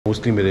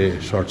Mostly मेरे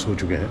shots हो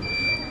चुके हैं,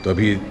 तो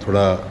अभी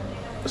थोड़ा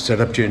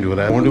सेटअप चेंज हो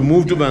रहा है। I want to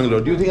move to Bangalore.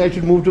 Do you think I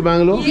should move to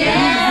Bangalore?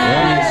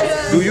 Yes.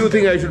 Do you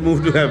think I should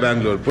move to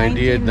Bangalore?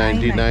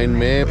 98-99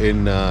 में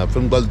in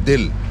film called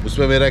Dhill,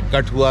 उसमें मेरा एक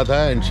कट हुआ था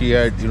and she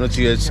had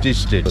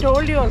stitched it. I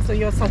told you also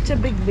you're such a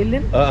big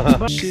villain.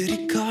 Shitty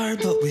car,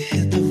 but we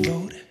hit the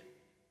road.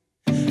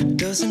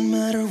 Doesn't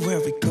matter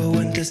where we go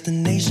and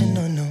destination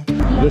unknown.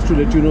 Just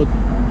to let you know,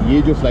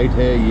 ये जो flight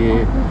है ये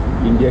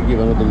India की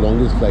one of the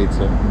longest flights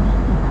है,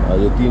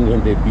 जो 3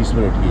 घंटे 20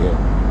 minute की है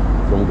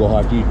फ्रॉम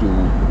गुवाहाटी टू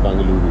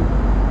बेंगलुरु।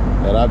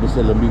 अगर आप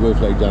इससे लंबी कोई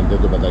फ्लाइट जानते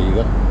हैं तो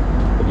बताइएगा,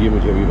 और ये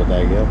मुझे अभी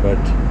बताया गया।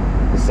 But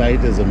the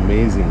site is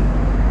amazing,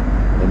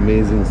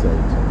 amazing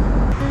site.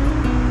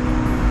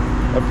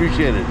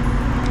 Appreciate it,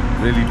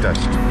 really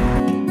touched.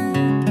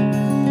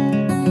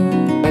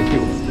 Thank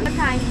you.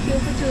 Thank you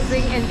for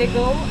choosing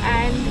Indigo,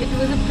 and it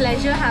was a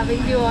pleasure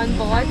having you on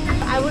board.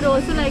 I would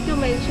also like to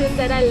mention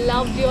that I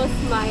loved your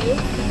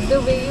smile, the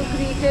way you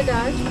greeted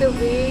us, the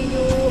way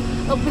you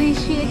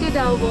appreciated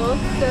our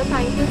work. So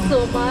thank you so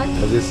much.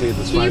 As they say,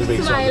 the smile Keep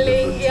makes all the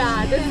smiling. difference. Yeah,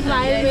 the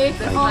smile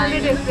makes all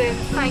the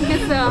difference. Thank you,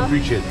 sir.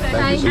 Appreciate it.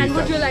 Thank you. And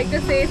would you like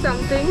to say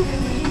something?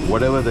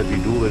 Whatever that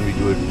we do, when we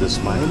do it with a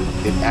smile,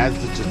 it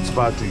adds the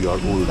chutzpah to your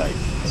whole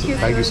life. So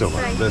thank you so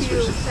much. Best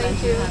wishes.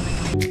 Thank you.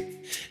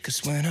 Cause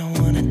when I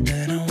want it,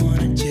 then I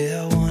want it,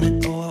 yeah, I want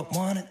it, oh, I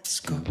want it, let's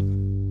go.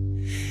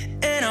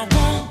 And I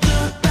won't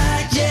look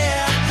back,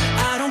 yeah,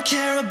 I don't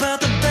care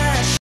about the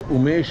bash.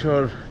 Umesh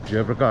और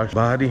जयप्रकाश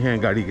बाहर ही हैं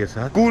गाड़ी के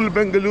साथ। Cool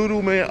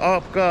Bengaluru में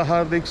आपका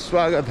हार्दिक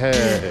स्वागत है।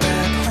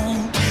 Back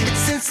home,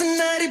 it's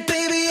Cincinnati,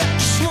 baby, I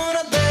just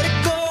wanna let it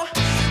go.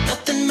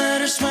 Nothing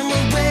matters when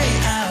we're way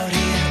out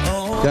here,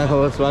 oh. क्या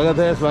खबर? स्वागत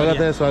है, स्वागत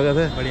है, स्वागत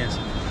है। बढ़िया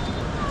सर।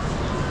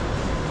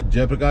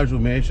 जयप्रकाश,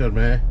 उमेश और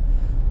मैं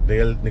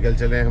निकल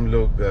चले हम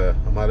लोग।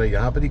 हमारा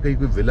यहाँ पर ही कहीं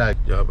कोई विला है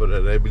जहाँ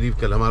पर आई बिलीव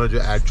कल हमारा जो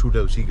एड शूट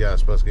है उसी के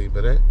आसपास कहीं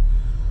पर है।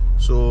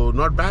 सो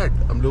नॉट बैड,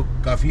 हम लोग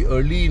काफ़ी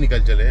अर्ली निकल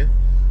चले हैं।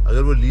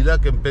 अगर वो लीला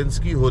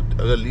कैंपेंस्की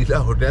अगर लीला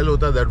होटल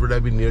होता that would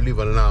have been nearly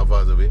 1.5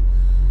 hours away.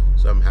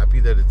 So I am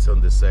happy that it's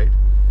on this side.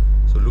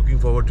 So looking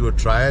forward to a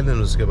trial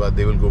and उसके बाद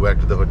they will go back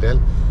to the hotel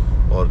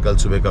और कल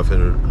सुबह का फिर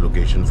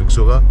location fix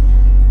होगा।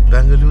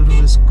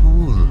 Bengaluru is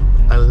cool,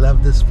 I love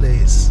this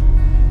place.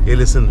 ये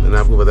listen, मैंने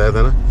आपको बताया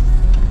था ना,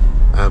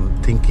 I'm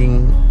thinking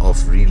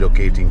of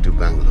relocating to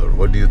Bangalore.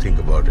 What do you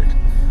think about it?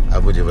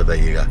 आप मुझे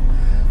बताइएगा।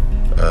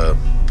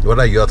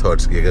 What are your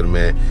thoughts? कि अगर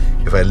मैं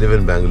if I live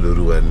in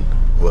Bengaluru and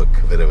work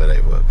wherever I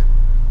work,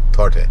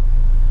 thought है।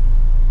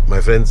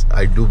 My friends,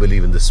 I do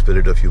believe in the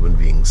spirit of human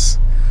beings.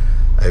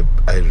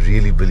 I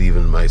really believe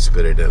in my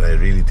spirit and I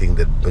really think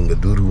that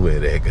Bengaluru में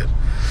रहकर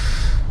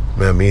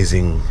मैं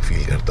amazing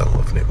feel करता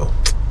हूँ अपने को।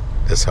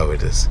 That's how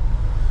it is.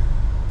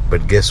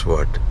 But guess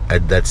what?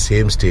 At that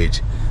same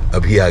stage,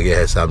 अभी आ गया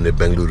है सामने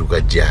बेंगलुरु का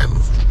जैम।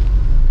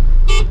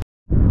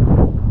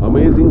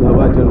 अमेजिंग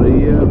हवा चल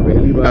रही है।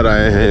 पहली बार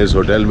आए हैं इस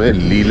होटल में,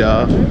 लीला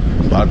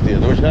भारतीय।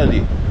 नमस्कार जी।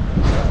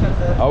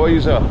 How are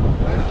you sir?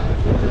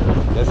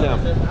 कैसे आप?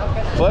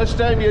 फर्स्ट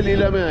टाइम ये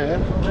लीला में आए हैं,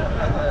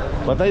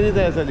 पता ही नहीं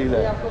था ऐसा लीला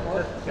है।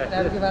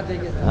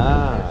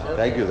 हाँ,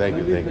 thank you thank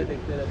you thank you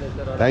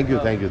thank you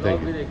thank you thank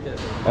you.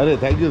 अरे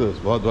थैंक यू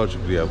दोस्त, बहुत बहुत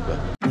शुक्रिया आपका।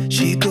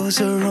 She goes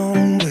her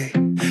own way,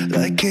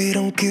 like I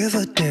don't give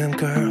a damn,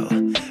 girl.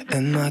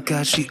 And my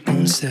God, she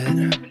owns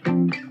it.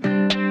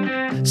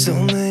 So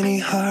many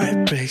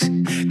heartbreaks,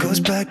 goes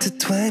back to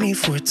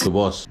 2014. तो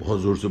boss,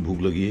 बहुत जोर से भूख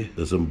लगी है।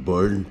 There's some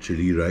burned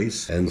chili rice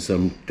and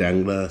some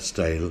Tangla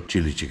style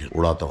chili chicken.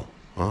 उड़ाता हूँ,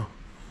 हाँ,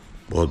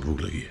 बहुत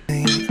भूख लगी है।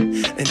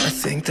 And I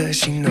think that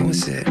she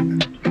knows it.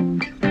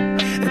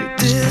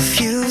 And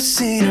if you've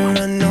seen her,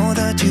 I know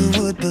that you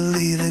would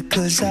believe it,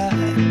 'cause I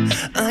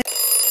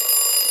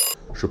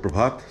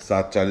सुप्रभात,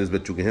 7:40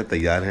 बज चुके हैं,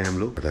 तैयार हैं हम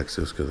लोग। फटाक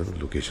से उसके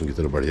लोकेशन की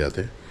तरफ बढ़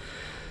जाते हैं।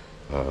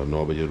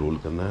 9 बजे रोल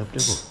करना है अपने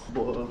को।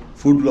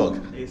 फूड ब्लॉग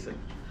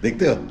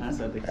देखते हो? हाँ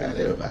सर, देखते हैं।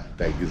 अरे वाह,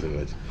 thank you so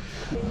much.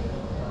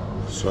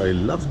 So I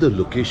love the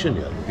location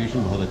यार,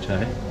 लोकेशन बहुत अच्छा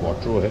है,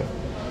 क्वार्टरो है।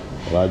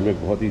 और आज मैं एक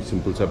बहुत ही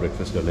सिंपल सा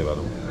ब्रेकफास्ट करने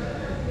वाला हूँ।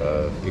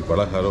 एक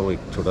बड़ा खा रहा हूँ,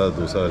 एक छोटा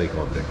डोसा और एक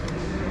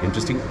ऑमलेट।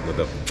 इंटरेस्टिंग,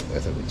 मतलब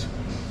ऐसा कुछ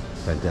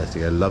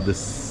fantastic. I love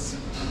this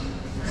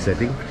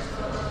setting.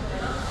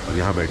 और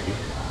यहाँ बैठ के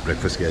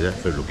ब्रेकफास्ट किया जाए,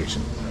 फिर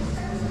location.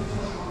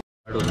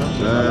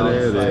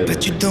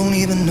 Bet you don't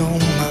even know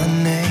my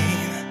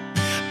name,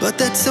 but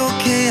that's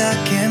okay, I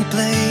can't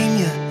blame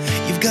you.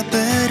 You've got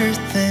better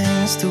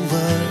things to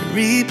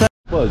worry about.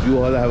 Well, you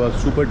all have a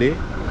super day.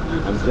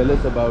 I'm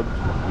jealous about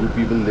you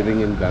people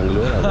living in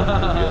Bangalore. I want to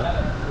live here.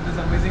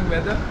 This amazing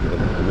weather.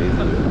 Yeah,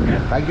 amazing.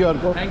 Thank you,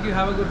 Arko. Thank you.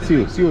 Have a good day. See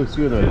you.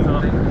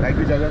 Thank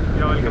you, Jagan.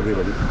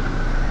 Everybody.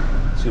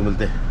 See you,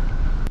 मिलते हैं।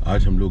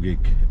 आज हम लोग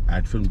एक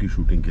ad film की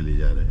shooting के लिए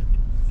जा रहे हैं।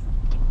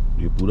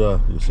 ये पूरा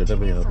जो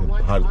सेटअप है यहाँ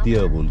पे, भारतीय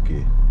बोल के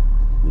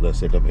पूरा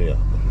सेटअप है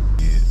यहाँ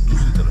पर। ये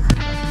दूसरी तरफ है।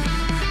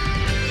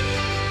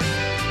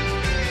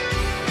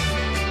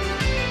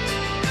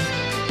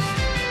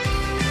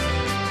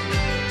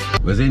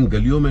 वैसे इन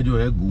गलियों में जो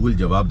है गूगल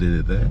जवाब दे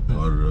देता है,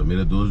 और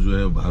मेरे दोस्त जो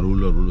है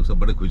हारून और वो लोग सब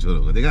बड़े खुश हो रहे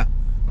होंगे। देखा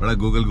बड़ा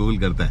गूगल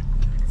करता है,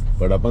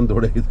 बट अपन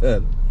थोड़े इधर।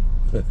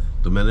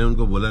 तो मैंने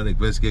उनको बोला,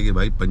 रिक्वेस्ट किया कि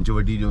भाई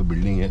पंचवटी जो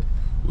बिल्डिंग है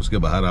उसके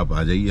बाहर आप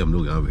आ जाइए, हम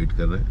लोग यहाँ वेट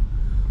कर रहे हैं।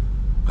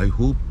 आई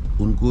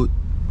होप उनको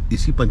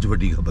इसी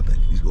पंचवटी का पता है,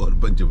 किसी और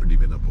पंचवटी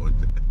पे ना पहुँच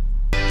जाए।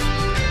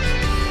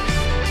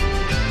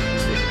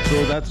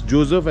 So that's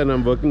Joseph and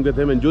I'm working with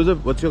him. And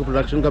Joseph, what's your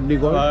production company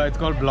called? It's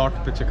called BLOT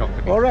Picture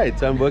Company. All right,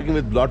 so I'm working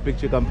with BLOT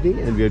Picture Company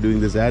and we are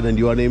doing this ad. And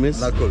your name is?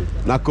 Nakul.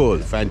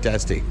 Nakul,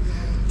 fantastic.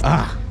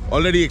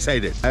 Already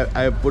excited.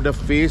 I have put a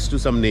face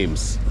to some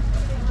names.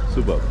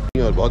 Super.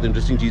 और बहुत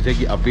interesting चीज़ है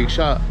कि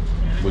अपेक्षा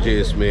मुझे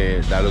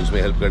इसमें dialogues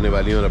में help करने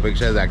वाली है, और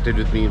अपेक्षा has acted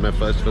with me in my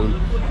first film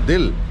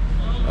दिल।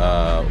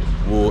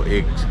 वो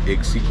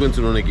एक सीक्वेंस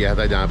उन्होंने किया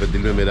था जहाँ पे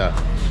दिल में मेरा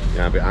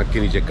यहाँ पे आँख के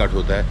नीचे कट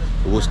होता है,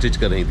 तो वो स्टिच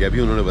कर रही थी, अभी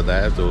उन्होंने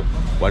बताया। तो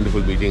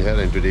वंडरफुल मीटिंग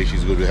है and today she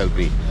is going to help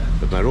me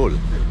with my role.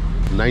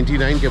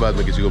 99 के बाद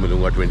मैं किसी को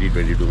मिलूंगा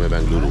 2022 में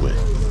बेंगलुरु में।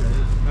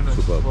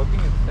 सुपर।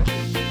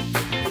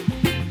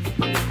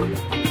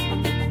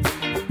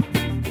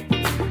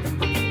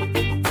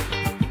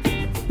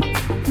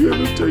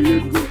 ये चाहिए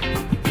इनको।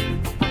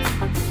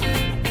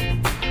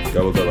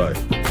 क्या बोलता भाई?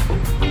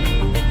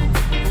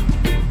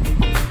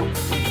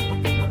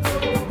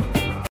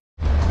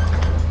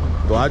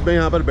 तो आज मैं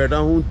यहाँ पर बैठा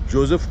हूँ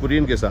जोसेफ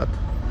कुरियन के साथ।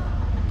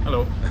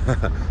 हेलो।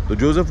 तो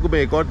जोसेफ को मैं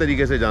एक और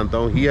तरीके से जानता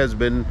हूँ। He has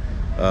been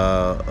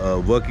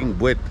working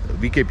with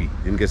VKP,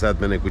 जिनके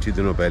साथ मैंने कुछ ही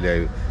दिनों पहले I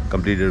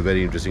completed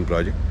very interesting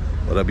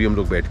project, और अभी हम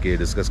लोग बैठ के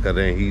डिस्कस कर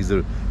रहे हैं। He is the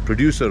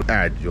producer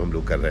add जो हम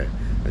लोग कर रहे हैं,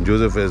 and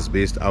Joseph is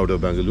based out of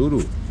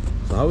Bengaluru.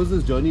 So how has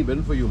this journey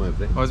been for you, my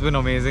friend? Oh, it's been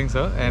amazing,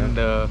 sir. And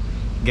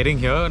getting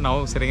here now,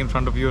 sitting in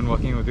front of you and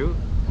working with you,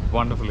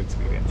 wonderful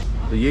experience.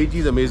 तो यही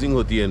चीज़ amazing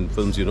होती है in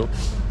films, you know.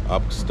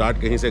 आप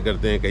start कहीं से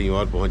करते हैं, कहीं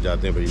और पहुंच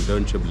जाते हैं, पर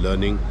इंटर्नशिप,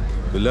 लर्निंग,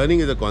 तो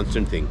learning is a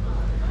constant thing,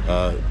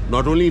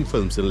 not only in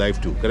films, in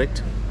life to, correct?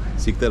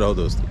 सीखते रहो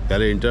दोस्त।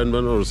 पहले इंटर्न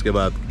बनो और उसके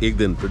बाद एक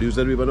दिन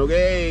प्रोड्यूसर भी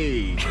बनोगे।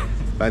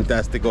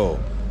 फैंटास्टिको।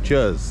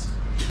 चीयर्स।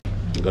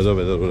 गजब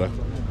इधर हो रहा,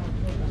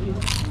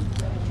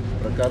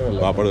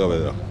 पापड़ का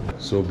बेदरा।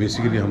 सो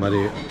बेसिकली हमारे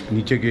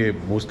नीचे के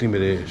मोस्टली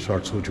मेरे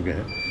शॉट्स हो चुके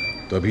हैं,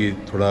 तो अभी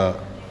थोड़ा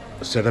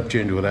सेटअप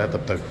चेंज हो रहा है।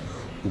 तब तक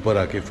ऊपर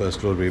आके फर्स्ट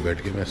फ्लोर पे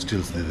बैठ के मैं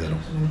स्टिल्स दे रहा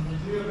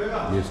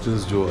हूँ। ये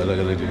स्टिल्स जो अलग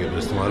अलग जगह पर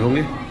इस्तेमाल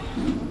होंगे,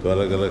 तो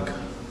अलग अलग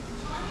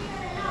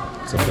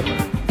सब करना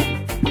है।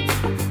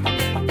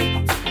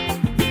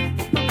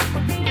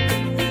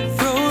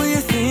 Throw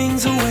your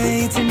things away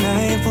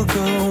tonight, we'll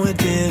go a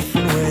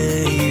different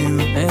way, you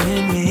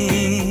and me.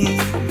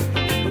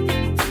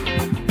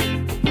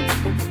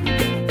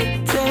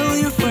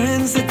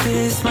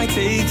 This might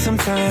take some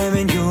time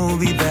and you'll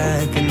be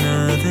back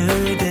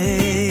another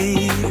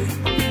day.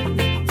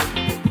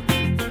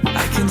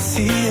 I can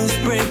see us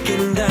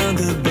breaking down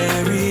the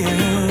barrier.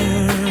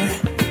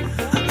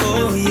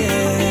 Oh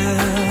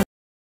yeah.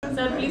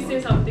 Sir, please say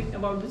something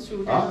about the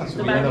shoot.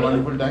 So we had a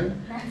wonderful time,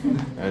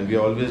 and we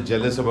are always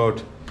jealous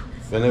about.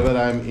 Whenever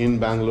I'm in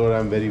Bangalore,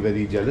 I'm very,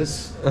 very jealous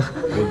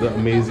with the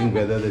amazing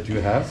weather that you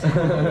have.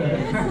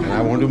 And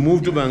I want to move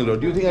to Bangalore.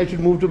 Do you think I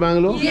should move to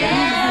Bangalore?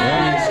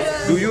 Yes.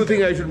 Do you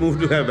think I should move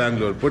to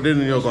Bangalore? Put it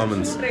in your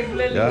comments.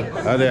 Regularly.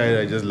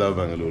 Yeah. I just love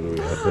Bengaluru.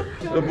 Yeah.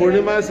 So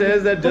Purnima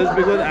says that just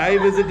because I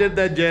visited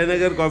that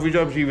Jayanagar coffee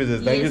shop, she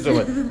visits. Thank you so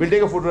much. We'll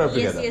take a photograph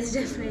together. Yes,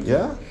 definitely.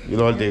 Yeah?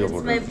 You'll all take a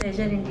photo. It's my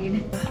pleasure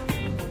indeed.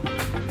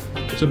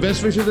 So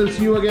best wishes. I'll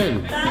see you again.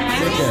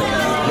 Take care.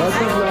 Lots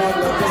of love.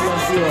 Lots of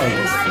love to you all.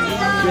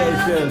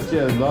 Cheers.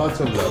 Lots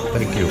of love.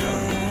 Thank you.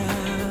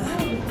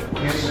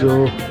 So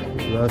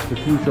last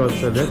few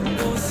shots are left.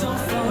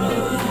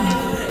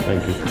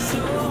 Thank you.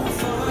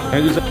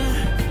 Thank you, sir.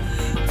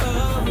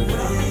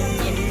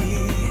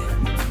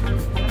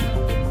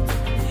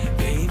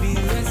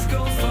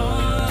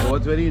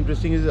 What's very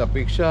interesting is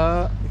Apeksha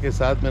के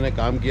साथ मैंने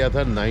काम किया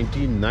था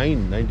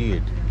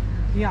 98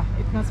 Yeah,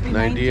 it must be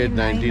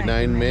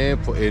 99 में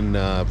in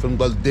film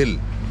called Dhill,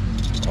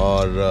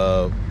 और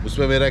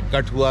उसमें मेरा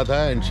कट हुआ था,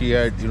 and she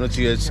had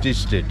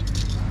stitched it.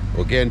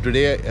 Okay, and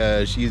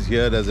today she is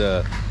here as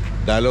a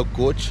dialogue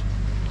coach.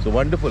 So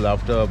wonderful.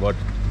 After about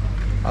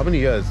how many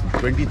years?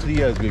 23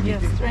 years we've been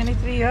Yes,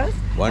 23 years.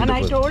 Wonderful. And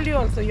I told you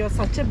also, you're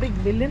such a big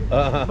villain,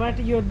 but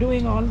you're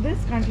doing all this.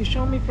 Can't you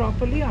show me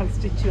properly? I'll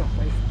stitch you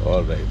up.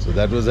 All right. So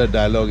that was a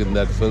dialogue in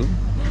that film,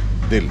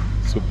 Dhill.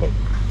 Super.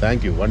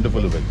 Thank you.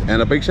 Wonderful event.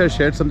 And Apeksha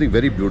shared something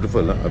very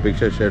beautiful.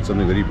 Apeksha shared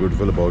something very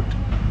beautiful about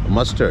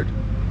mustard,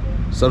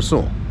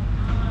 sarson.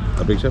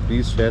 Apeksha,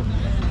 please share.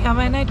 Yeah,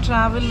 when I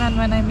travel and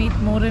when I meet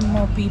more and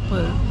more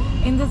people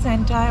in this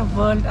entire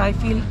world, I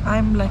feel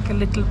I'm like a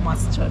little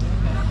mustard.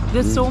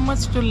 There's so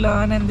much to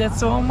learn and there's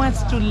so much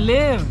to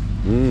live.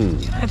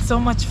 It's so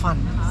much fun.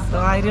 So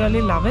I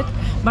really love it.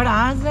 But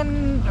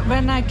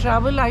when I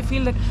travel, I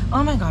feel like,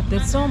 oh my God,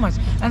 there's so much.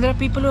 And there are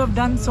people who have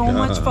done so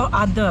much for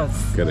others.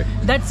 Correct.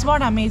 That's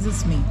what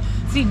amazes me.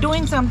 See,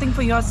 doing something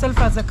for yourself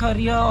as a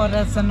career or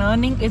as an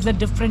earning is a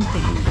different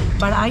thing.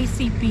 But I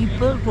see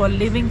people who are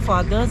living for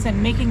others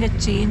and making a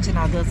change in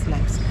others'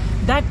 lives.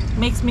 That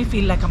makes me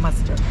feel like a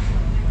mustard.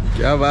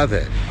 क्या बात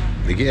है.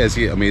 देखिए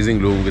ऐसी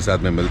amazing लोगों के साथ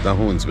मैं मिलता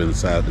हूँ, इनसे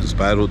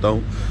इंस्पायर होता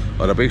हूँ।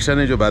 और अपेक्षा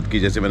ने जो बात की,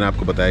 जैसे मैंने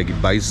आपको बताया कि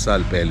 22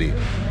 साल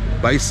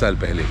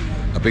पहले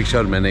अपेक्षा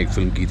और मैंने एक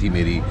फ़िल्म की थी,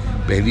 मेरी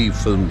पहली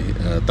फिल्म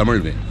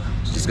तमिल में,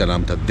 जिसका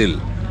नाम था दिल।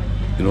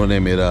 इन्होंने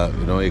मेरा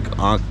एक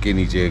आँख के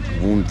नीचे एक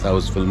वूंड था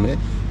उस फिल्म में,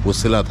 वो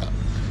सिला था।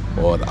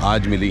 और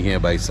आज मिली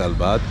हैं 22 साल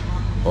बाद,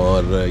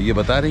 और ये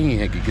बता रही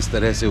हैं कि किस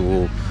तरह से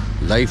वो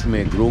लाइफ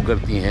में ग्रो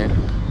करती हैं,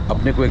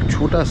 अपने को एक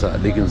छोटा सा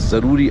लेकिन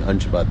ज़रूरी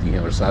अंश पाती हैं,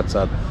 और साथ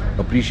साथ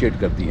अप्रिशिएट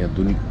करती हैं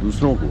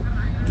दूसरों को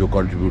जो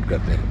कंट्रीब्यूट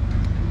करते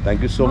हैं।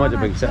 थैंक यू सो मच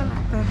अपेक्षा।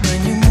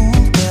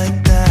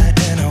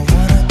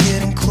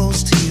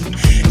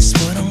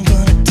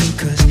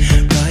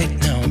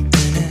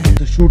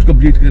 तो शूट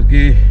कंप्लीट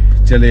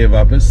करके चले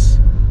वापस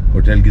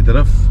होटल की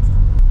तरफ।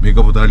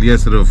 मेकअप उतार लिया,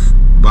 सिर्फ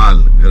बाल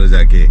घर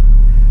जाके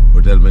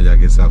होटल में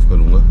जाके साफ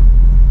करूँगा,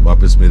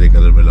 वापस मेरे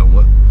कलर में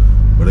लाऊंगा।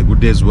 बड़ा गुड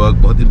डेज वर्क,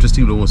 बहुत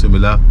इंटरेस्टिंग लोगों से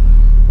मिला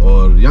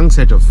और यंग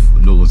सेट ऑफ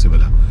लोगों से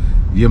मिला।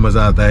 ये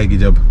मज़ा आता है कि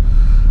जब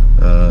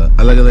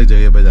अलग अलग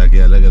जगह पर जाके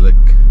अलग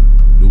अलग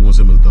लोगों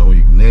से मिलता हूँ।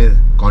 एक नए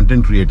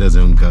कंटेंट क्रिएटर्स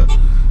हैं,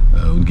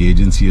 उनकी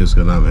एजेंसी है,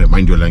 उसका नाम है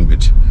माइंड योर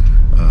लैंग्वेज।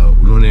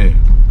 उन्होंने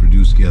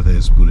प्रोड्यूस किया था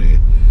इस पूरे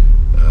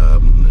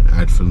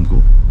एड फिल्म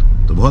को,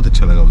 तो बहुत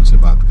अच्छा लगा उनसे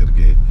बात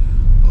करके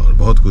और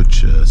बहुत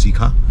कुछ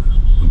सीखा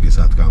उनके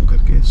साथ काम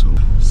करके। सो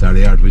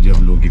 8:30 बजे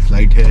हम लोगों की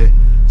फ़्लाइट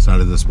है,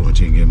 10:30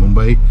 पहुँचेंगे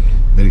मुंबई।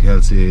 मेरे ख्याल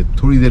से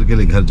थोड़ी देर के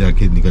लिए घर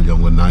जाके निकल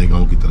जाऊँगा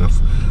नायगांव की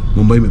तरफ।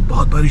 मुंबई में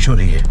बहुत बारिश हो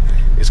रही है,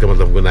 इसका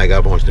मतलब हमको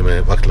नायगांव पहुँचने में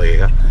वक्त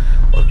लगेगा,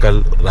 और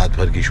कल रात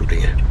भर की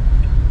शूटिंग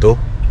है। तो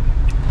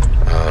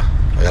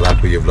अगर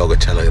आपको ये व्लॉग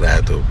अच्छा लग रहा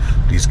है तो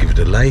please give it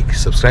a like,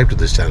 subscribe to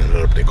this channel,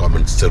 और अपने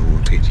कमेंट्स ज़रूर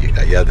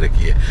भेजिएगा। याद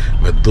रखिए,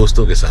 मैं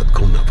दोस्तों के साथ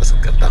घूमना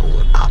पसंद करता हूँ,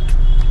 और आप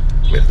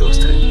मेरे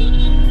दोस्त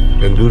हैं।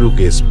 बेंगलुरु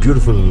के इस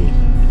ब्यूटीफुल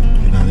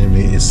किनारे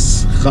में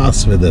इस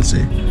ख़ास वेदर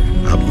से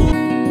आपको